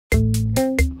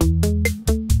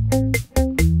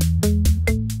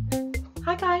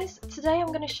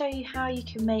going to show you how you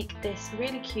can make this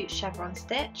really cute chevron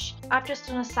stitch. I've just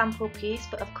done a sample piece,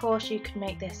 but of course you can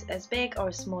make this as big or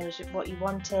as small as what you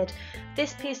wanted.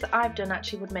 This piece that I've done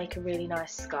actually would make a really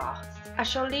nice scarf. I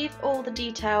shall leave all the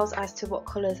details as to what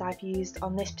colours I've used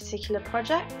on this particular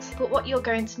project, but what you're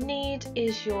going to need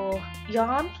is your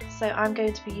yarn. So I'm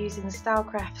going to be using the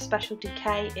Stylecraft Specialty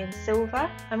K in silver.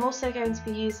 I'm also going to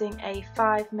be using a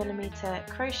 5mm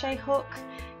crochet hook.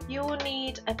 You will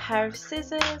need a pair of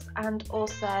scissors and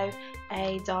also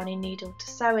a darning needle to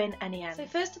sew in any ends. So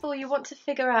first of all, you want to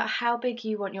figure out how big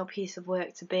you want your piece of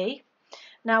work to be.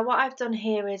 Now what I've done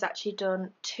here is actually done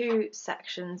 2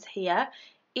 sections here.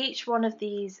 Each one of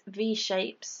these V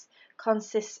shapes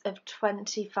consists of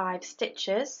 25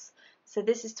 stitches. So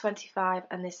this is 25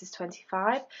 and this is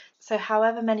 25. So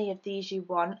however many of these you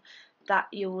want, that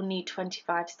you will need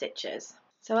 25 stitches.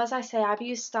 So as I say, I've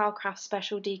used Stylecraft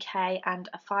Special DK and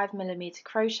a 5mm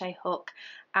crochet hook,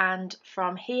 and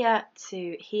from here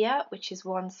to here, which is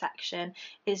one section,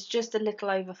 is just a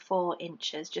little over 4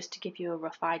 inches, just to give you a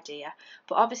rough idea.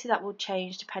 But obviously that will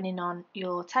change depending on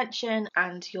your tension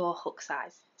and your hook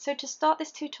size. So to start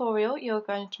this tutorial, you're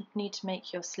going to need to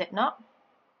make your slip knot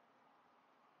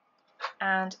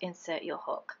and insert your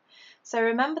hook. So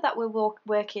remember that we're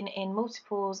working in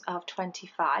multiples of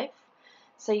 25.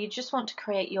 So you just want to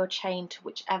create your chain to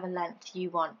whichever length you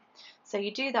want. So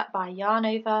you do that by yarn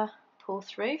over, pull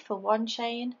through for 1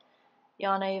 chain,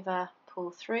 yarn over, pull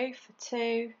through for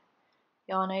 2,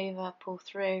 yarn over, pull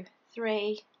through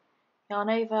 3,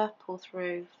 yarn over, pull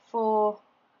through 4,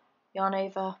 yarn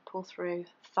over, pull through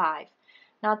 5.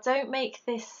 Now don't make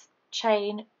this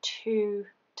chain too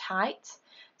tight.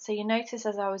 So you notice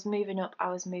as I was moving up, I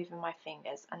was moving my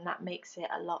fingers, and that makes it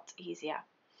a lot easier.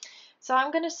 So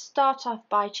I'm going to start off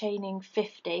by chaining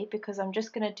 50 because I'm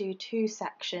just going to do 2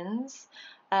 sections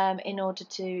in order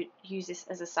to use this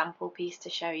as a sample piece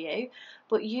to show you.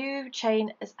 But you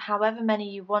chain however many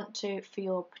you want to for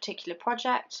your particular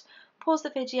project. Pause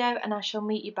the video and I shall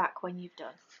meet you back when you've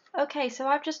done. Okay, so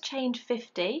I've just chained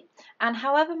 50, and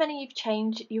however many you've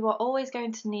chained, you are always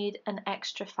going to need an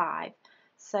extra 5.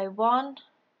 So 1,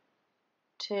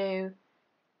 2,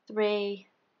 3,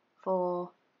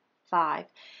 4, 5.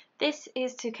 This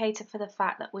is to cater for the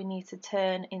fact that we need to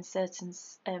turn in certain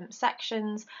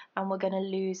sections, and we're going to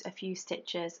lose a few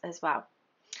stitches as well.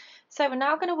 So we're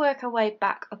now going to work our way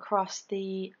back across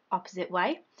the opposite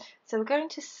way. So we're going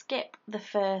to skip the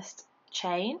first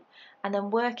chain and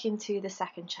then work into the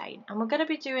second chain, and we're going to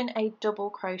be doing a double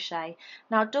crochet.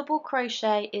 Now double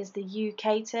crochet is the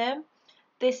UK term.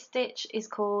 This stitch is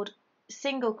called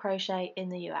single crochet in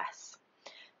the US.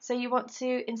 So you want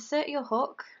to insert your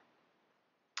hook,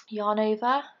 yarn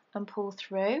over and pull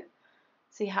through.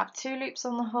 So you have 2 loops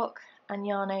on the hook and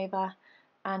yarn over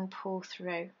and pull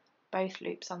through both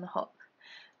loops on the hook.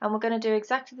 And we're going to do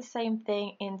exactly the same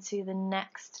thing into the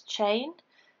next chain.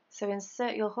 So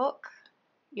insert your hook,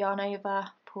 yarn over,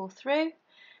 pull through,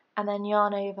 and then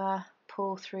yarn over,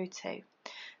 pull through 2.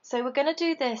 So we're going to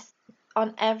do this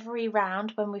on every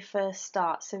round when we first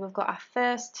start. So we've got our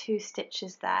first 2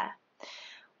 stitches there.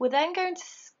 We're then going to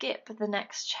skip the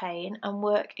next chain and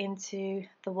work into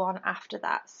the one after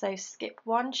that. So skip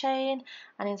 1 chain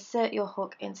and insert your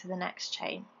hook into the next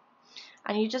chain.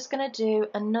 And you're just going to do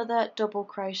another double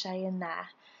crochet in there.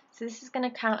 So this is going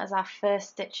to count as our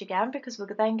first stitch again, because we're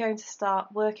then going to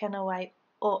start working our way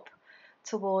up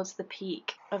towards the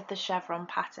peak of the chevron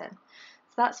pattern.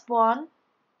 So that's 1,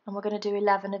 and we're going to do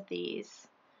 11 of these.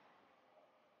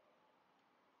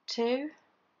 2,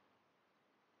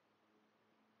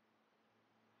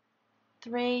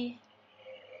 3,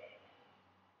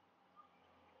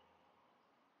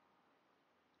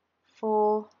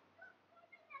 4,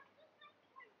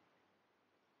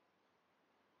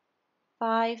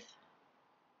 5,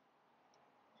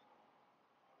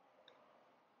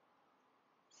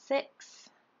 6,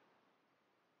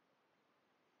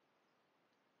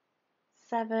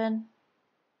 7,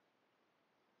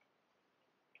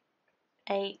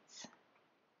 8,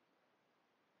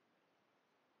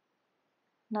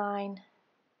 9,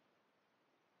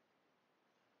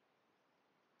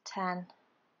 10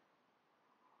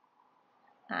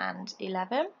 and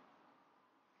 11.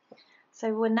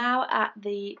 So we're now at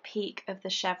the peak of the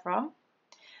chevron,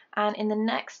 and in the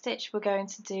next stitch we're going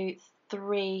to do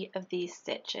 3 of these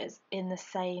stitches in the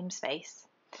same space.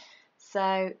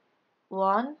 So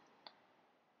 1,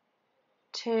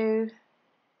 2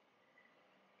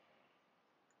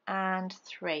 and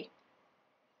 3.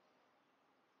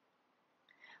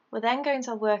 We're then going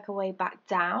to work our way back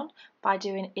down by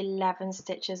doing 11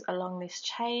 stitches along this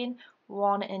chain,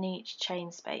 1 in each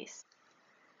chain space.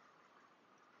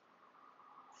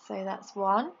 So that's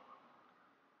 1,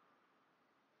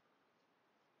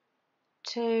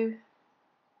 2,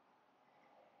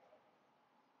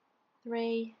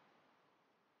 3,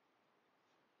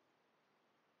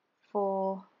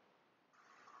 4,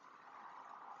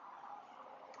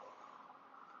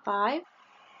 5,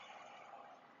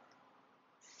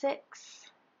 6,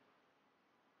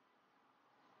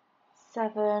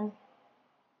 7,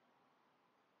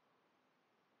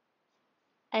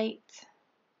 8,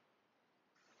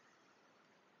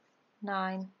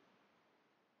 9,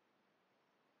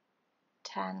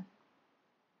 10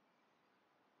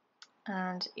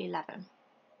 and 11.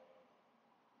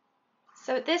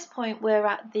 So at this point we're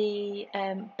at the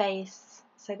base,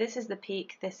 so this is the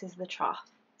peak, this is the trough.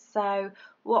 So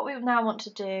what we now want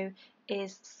to do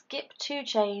is skip 2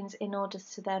 chains in order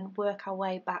to then work our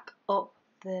way back up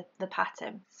the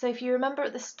pattern. So if you remember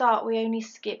at the start we only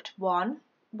skipped 1.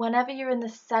 Whenever you're in the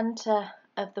centre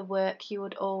of the work you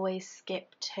would always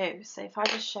skip 2. So if I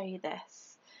just show you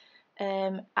this,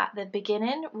 at the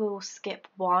beginning we will skip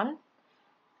 1.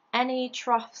 Any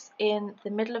troughs in the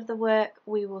middle of the work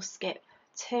we will skip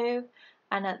 2,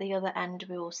 and at the other end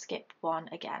we will skip 1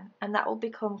 again, and that will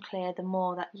become clear the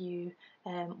more that you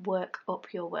work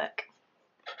up your work.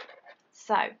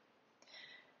 So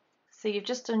you've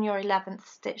just done your 11th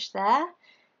stitch there.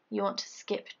 You want to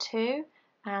skip 2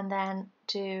 and then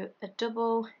do a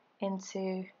double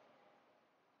into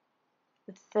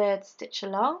the 3rd stitch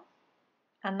along,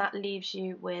 and that leaves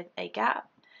you with a gap.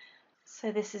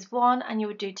 So this is 1, and you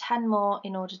would do 10 more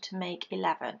in order to make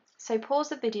 11. So pause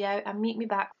the video and meet me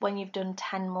back when you've done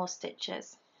 10 more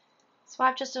stitches. So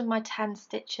I've just done my 10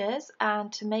 stitches,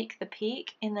 and to make the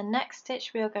peak, in the next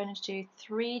stitch we are going to do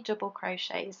 3 double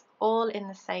crochets all in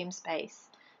the same space.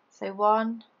 So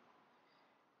 1,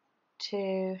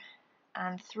 2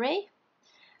 and 3,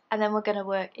 and then we're going to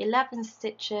work 11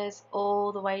 stitches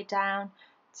all the way down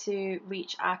to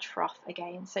reach our trough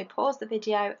again. So pause the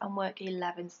video and work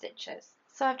 11 stitches.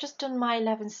 So I've just done my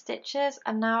 11 stitches,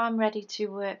 and now I'm ready to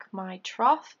work my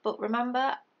trough, but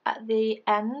remember at the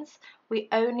ends we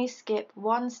only skip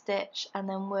 1 stitch and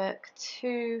then work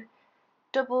 2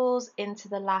 doubles into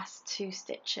the last 2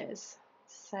 stitches.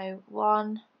 So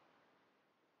 1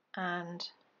 and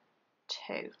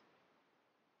 2.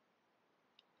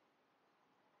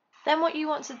 Then what you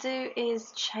want to do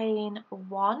is chain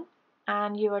 1,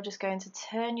 and you are just going to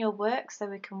turn your work so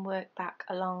we can work back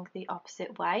along the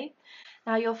opposite way.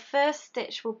 Now your first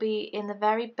stitch will be in the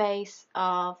very base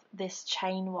of this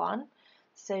chain 1,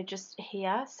 so just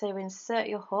here. So insert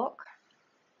your hook,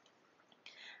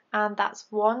 and that's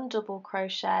 1 double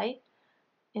crochet.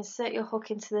 Insert your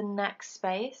hook into the next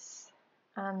space,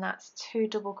 and that's 2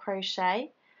 double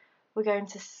crochet. We're going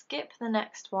to skip the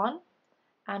next one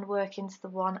and work into the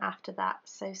one after that.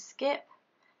 So skip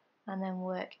and then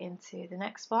work into the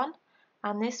next one,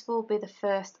 and this will be the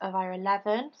first of our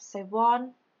 11. So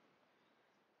 1,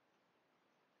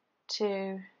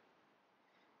 2,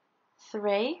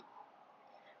 3.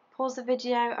 Pause the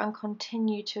video and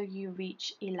continue till you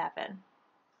reach 11.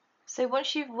 So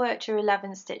once you've worked your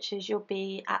 11 stitches you'll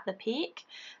be at the peak.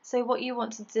 So what you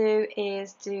want to do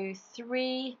is do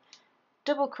 3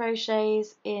 double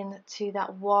crochets into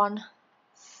that one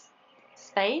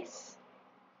space.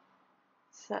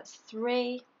 So that's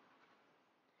 3,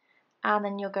 and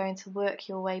then you're going to work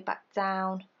your way back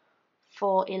down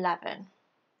for 11.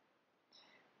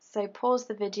 So pause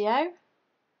the video,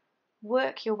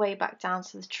 work your way back down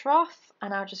to the trough,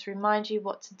 and I'll just remind you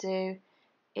what to do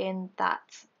in that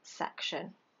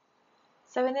section.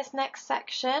 So in this next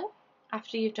section,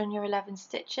 after you've done your 11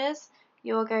 stitches,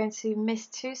 you're going to miss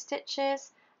 2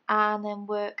 stitches and then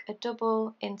work a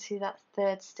double into that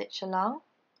 3rd stitch along,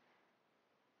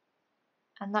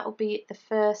 and that will be the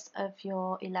first of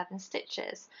your 11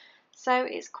 stitches. So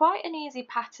it's quite an easy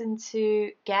pattern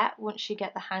to get once you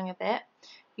get the hang of it.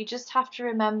 You just have to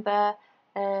remember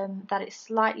that it's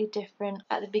slightly different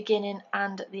at the beginning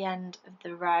and at the end of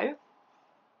the row.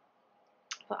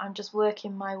 But I'm just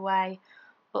working my way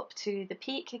up to the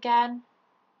peak again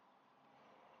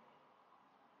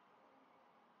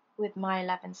with my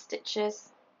 11 stitches,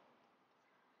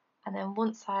 and then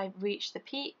once I reach the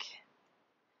peak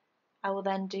I will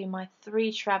then do my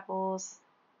 3 trebles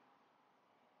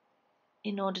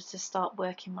in order to start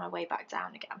working my way back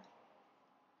down again.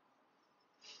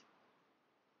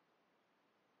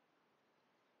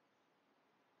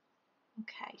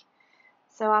 Okay,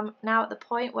 so I'm now at the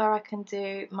point where I can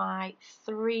do my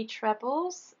 3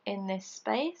 trebles in this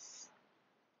space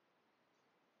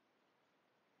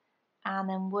and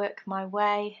then work my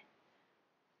way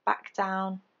back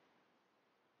down,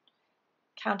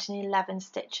 counting 11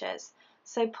 stitches.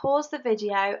 So pause the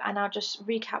video and I'll just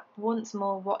recap once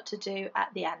more what to do at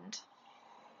the end.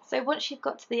 So once you've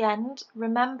got to the end,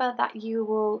 remember that you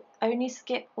will only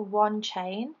skip one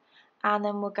chain, and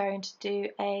then we're going to do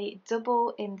a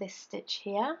double in this stitch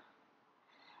here.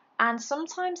 And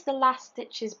sometimes the last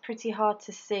stitch is pretty hard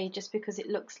to see just because it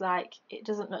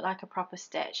doesn't look like a proper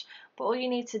stitch. But all you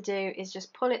need to do is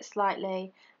just pull it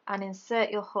slightly and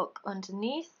insert your hook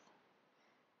underneath.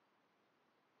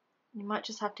 You might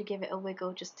just have to give it a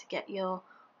wiggle just to get your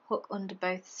hook under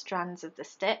both strands of the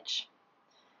stitch.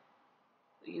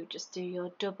 You just do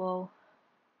your double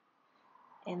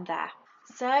in there.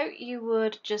 So you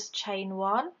would just chain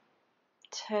one,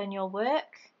 turn your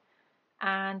work,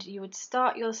 and you would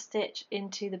start your stitch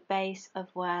into the base of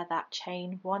where that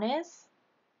chain one is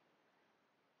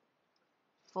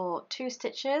for 2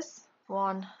 stitches,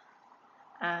 1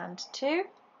 and 2.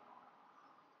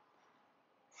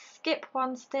 Skip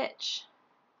 1 stitch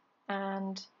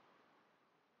and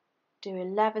do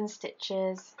 11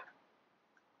 stitches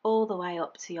all the way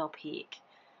up to your peak.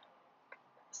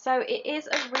 So it is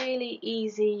a really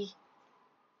easy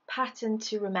pattern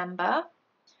to remember.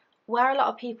 Where a lot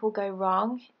of people go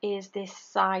wrong is this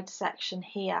side section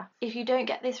here. If you don't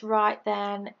get this right,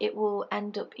 then it will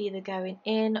end up either going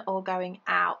in or going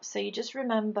out. So you just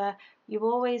remember, you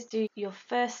always do your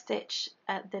first stitch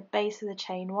at the base of the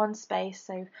chain, 1 space,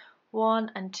 so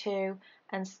 1 and 2,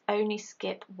 and only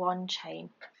skip 1 chain.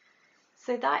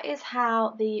 So that is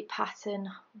how the pattern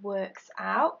works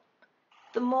out.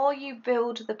 The more you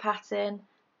build the pattern,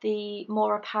 the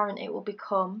more apparent it will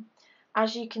become.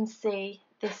 As you can see,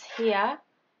 this here,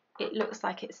 it looks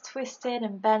like it's twisting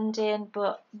and bending,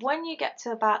 but when you get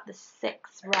to about the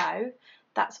 6th row,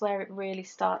 that's where it really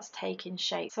starts taking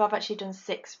shape. So I've actually done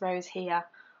 6 rows here,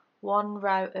 1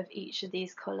 row of each of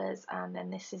these colours, and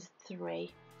then this is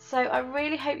 3. So I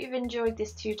really hope you've enjoyed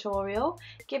this tutorial.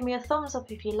 Give me a thumbs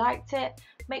up if you liked it.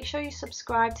 Make sure you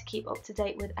subscribe to keep up to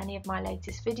date with any of my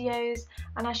latest videos,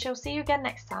 and I shall see you again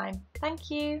next time.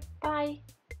 Thank you. Bye.